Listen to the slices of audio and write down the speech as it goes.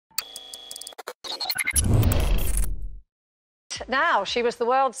Now, she was the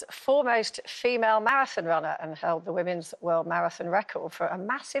world's foremost female marathon runner and held the women's world marathon record for a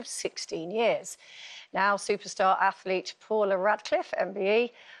massive 16 years. Now, superstar athlete Paula Radcliffe, MBE,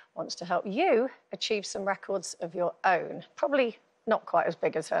 wants to help you achieve some records of your own. Probably not quite as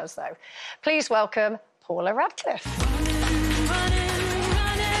big as hers, though. Please welcome Paula Radcliffe.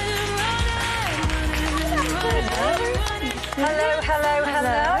 Hello, hello,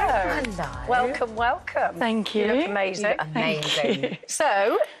 hello. Hello. Welcome, welcome. Thank you. You look amazing. Amazing.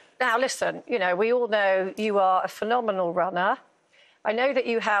 So, now listen, you know, we all know you are a phenomenal runner. I know that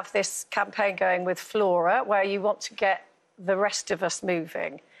you have this campaign going with Flora where you want to get the rest of us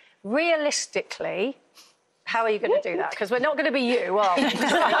moving. Realistically, how are you going to do that? Because we're not going to be you, are we?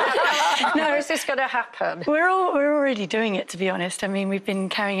 No, is this going to happen? We're already doing it, to be honest. I mean, we've been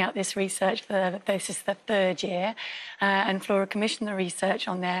carrying out this research this is the third year, and Flora commissioned the research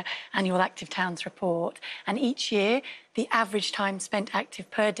on their annual Active Towns report. And each year, the average time spent active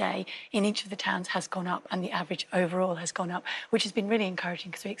per day in each of the towns has gone up, and the average overall has gone up, which has been really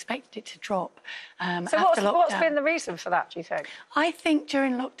encouraging because we expected it to drop So after lockdown. what's been the reason for that, do you think? I think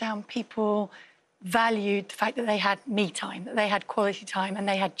during lockdown, people valued the fact that they had me time, that they had quality time, and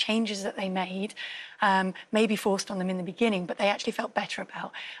they had changes that they made, maybe forced on them in the beginning, but they actually felt better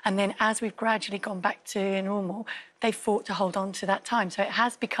about. And then as we've gradually gone back to normal, they fought to hold on to that time. So it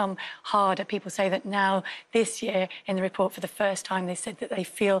has become harder. People say that now, this year, in the report for the first time, they said that they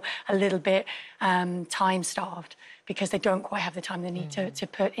feel a little bit time-starved because they don't quite have the time they need to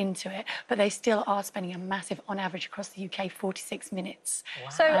put into it. But they still are spending a massive, on average, across the UK, 46 minutes. Wow.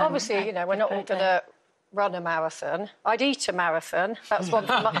 So, obviously, you know, we're not all going to run a marathon. I'd eat a marathon. That's one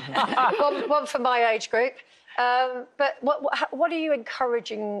for my, one for my age group. But what are you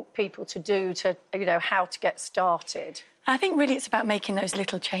encouraging people to do to, you know, how to get started? I think really it's about making those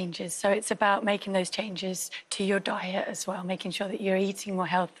little changes. So it's about making those changes to your diet as well, making sure that you're eating more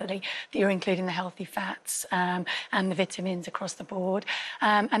healthily, that you're including the healthy fats and the vitamins across the board.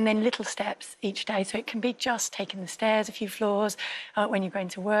 And then little steps each day. So it can be just taking the stairs a few floors when you're going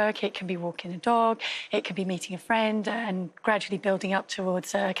to work. It can be walking a dog. It can be meeting a friend and gradually building up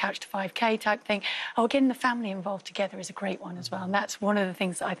towards a couch to 5K type thing. Or getting the family involved together is a great one as well. And that's one of the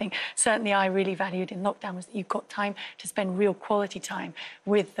things that I think certainly I really valued in lockdown was that you've got time to spend real quality time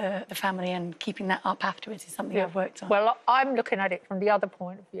with the family, and keeping that up afterwards is something I've worked on. Well, I'm looking at it from the other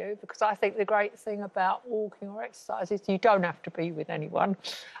point of view, because I think the great thing about walking or exercise is you don't have to be with anyone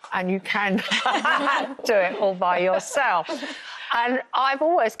and you can do it all by yourself. And I've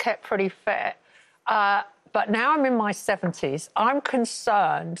always kept pretty fit, but now I'm in my 70s. I'm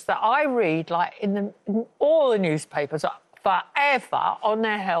concerned that I read, like, in all the newspapers forever on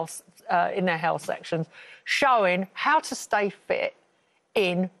their health, in their health sections, showing how to stay fit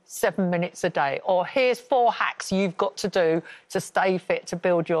in 7 minutes a day, or here's 4 hacks you've got to do to stay fit to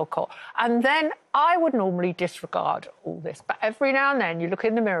build your core. And then I would normally disregard all this, but every now and then you look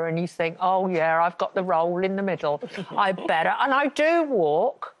in the mirror and you think, oh yeah, I've got the roll in the middle, I better. And I do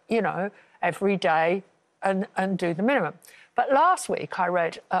walk, you know, every day and do the minimum. But last week I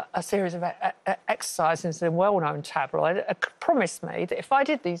read a series of exercises in a well-known tabloid that promised me that if I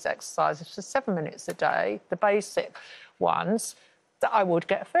did these exercises for 7 minutes a day, the basic ones, that I would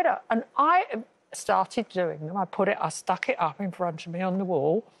get fitter. And I started doing them. I stuck it up in front of me on the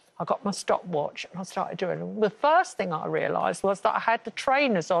wall. I got my stopwatch and I started doing them. The first thing I realised was that I had the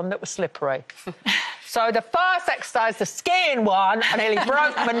trainers on that were slippery. So the first exercise, the skiing one, I nearly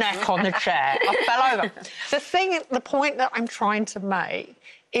broke my neck on the chair. I fell over. The point that I'm trying to make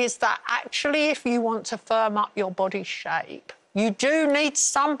is that actually if you want to firm up your body shape, you do need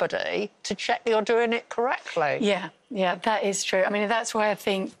somebody to check you're doing it correctly. Yeah, that is true. I mean, that's why I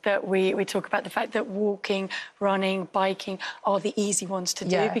think that we talk about the fact that walking, running, biking are the easy ones to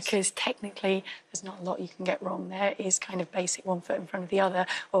do, because technically there's not a lot you can get wrong there. It is kind of basic, one foot in front of the other,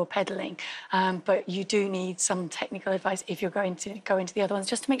 or pedalling. But you do need some technical advice if you're going to go into the other ones,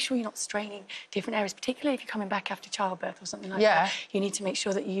 just to make sure you're not straining different areas, particularly if you're coming back after childbirth or something like that. You need to make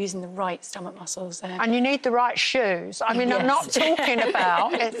sure that you're using the right stomach muscles. And you need the right shoes. I mean, I'm not talking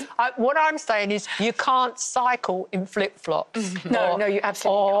about... what I'm saying is you can't cycle in flip-flops. No, you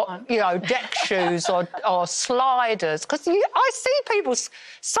absolutely can't. You know, deck shoes or sliders. Because I see people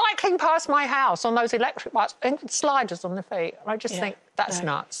cycling past my house on those electric bikes and sliders on their feet. And I just think that's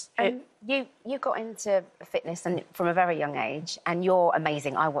nuts. You got into fitness from a very young age, and you're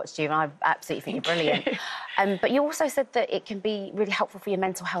amazing. I watched you and I absolutely think you're brilliant. But you also said that it can be really helpful for your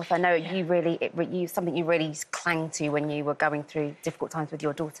mental health. I know something you really clang to when you were going through difficult times with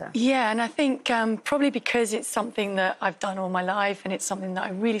your daughter. Yeah, and I think probably because it's something that I've done all my life, and it's something that I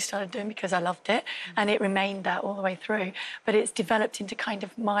really started doing because I loved it, and it remained that all the way through. But it's developed into kind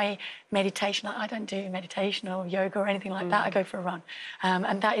of my meditation. I don't do meditation or yoga or anything like that. I go for a run,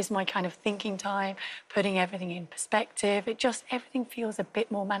 and that is my kind of thinking time, putting everything in perspective. Everything feels a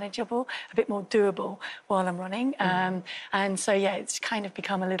bit more manageable, a bit more doable while I'm running. And so, yeah, it's kind of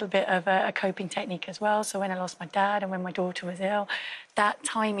become a little bit of a coping technique as well. So when I lost my dad and when my daughter was ill, that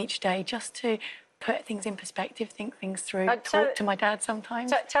time each day just to put things in perspective, think things through, talk to my dad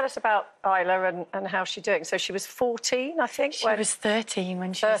sometimes. Tell us about Isla and how she's doing. So she was 14, I think? She was 13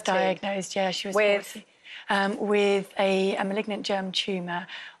 when she was diagnosed. Yeah, she was 14. With a malignant germ tumour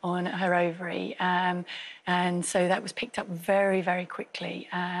on her ovary. And so that was picked up very, very quickly.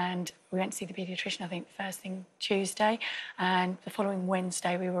 And we went to see the paediatrician, I think, first thing Tuesday. And the following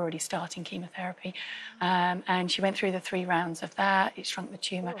Wednesday, we were already starting chemotherapy. And she went through the 3 rounds of that. It shrunk the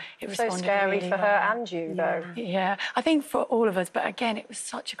tumour. It responded so scary really for her well. and you, though. Yeah, I think for all of us. But again, it was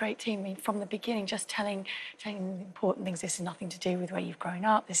such a great team. I mean, from the beginning, just telling them the important things. This is nothing to do with where you've grown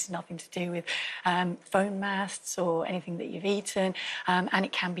up. This is nothing to do with phone masts or anything that you've eaten. And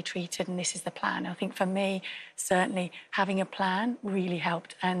it can be treated, and this is the plan. I think for me, certainly having a plan really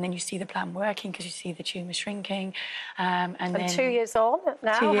helped. And then you see the plan working because you see the tumour shrinking. And then 2 years on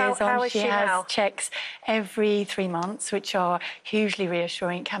now? 2 years how on, is she she has now? checks every 3 months, which are hugely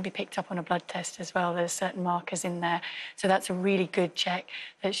reassuring. It can be picked up on a blood test as well. There's certain markers in there. So that's a really good check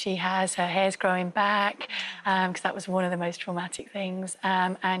that she has. Her hair's growing back, because that was one of the most traumatic things.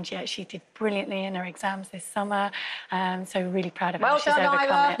 And yeah, she did brilliantly in her exams this summer. So really proud of her. She's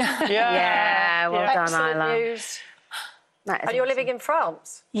overcome it. Yeah, well done, Excellent Isla. news. And you're living in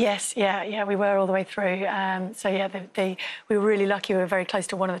France? Yes, yeah, we were all the way through. So yeah, we were really lucky. We were very close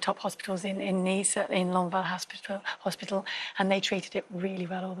to one of the top hospitals in Nice, in Longueval Hospital, and they treated it really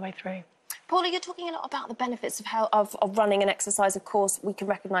well all the way through. Paula, you're talking a lot about the benefits of running and exercise. Of course, we can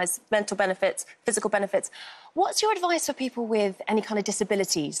recognise mental benefits, physical benefits. What's your advice for people with any kind of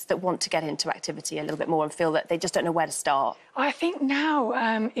disabilities that want to get into activity a little bit more and feel that they just don't know where to start? I think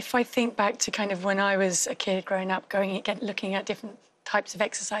now, if I think back to kind of when I was a kid growing up, looking at different types of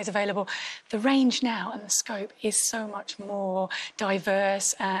exercise available, the range now and the scope is so much more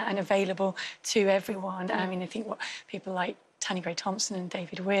diverse and available to everyone. I mean, I think what people like Tanni Gray-Thompson and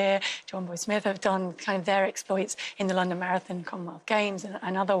David Weir, John Boy Smith have done kind of their exploits in the London Marathon, Commonwealth Games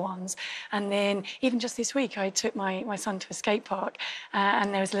and other ones. And then even just this week, I took my son to a skate park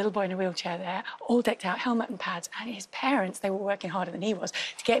and there was a little boy in a wheelchair there, all decked out, helmet and pads, and his parents, they were working harder than he was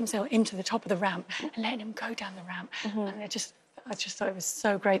to get himself into the top of the ramp and letting him go down the ramp. And I just thought it was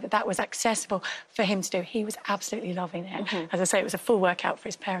so great that was accessible for him to do. He was absolutely loving it. As I say, it was a full workout for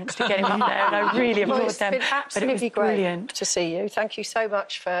his parents to get him in there, and I really applaud them. It's been absolutely but it was great brilliant to see you. Thank you so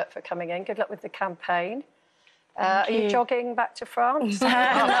much for coming in. Good luck with the campaign. Are you jogging back to France? No,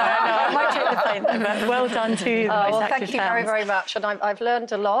 I might take the plane, but well done to the most well, active thank you fans. very, very much. And I've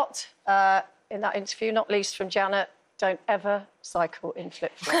learned a lot in that interview, not least from Janet. Don't ever cycle in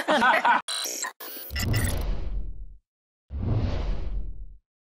flip-flops.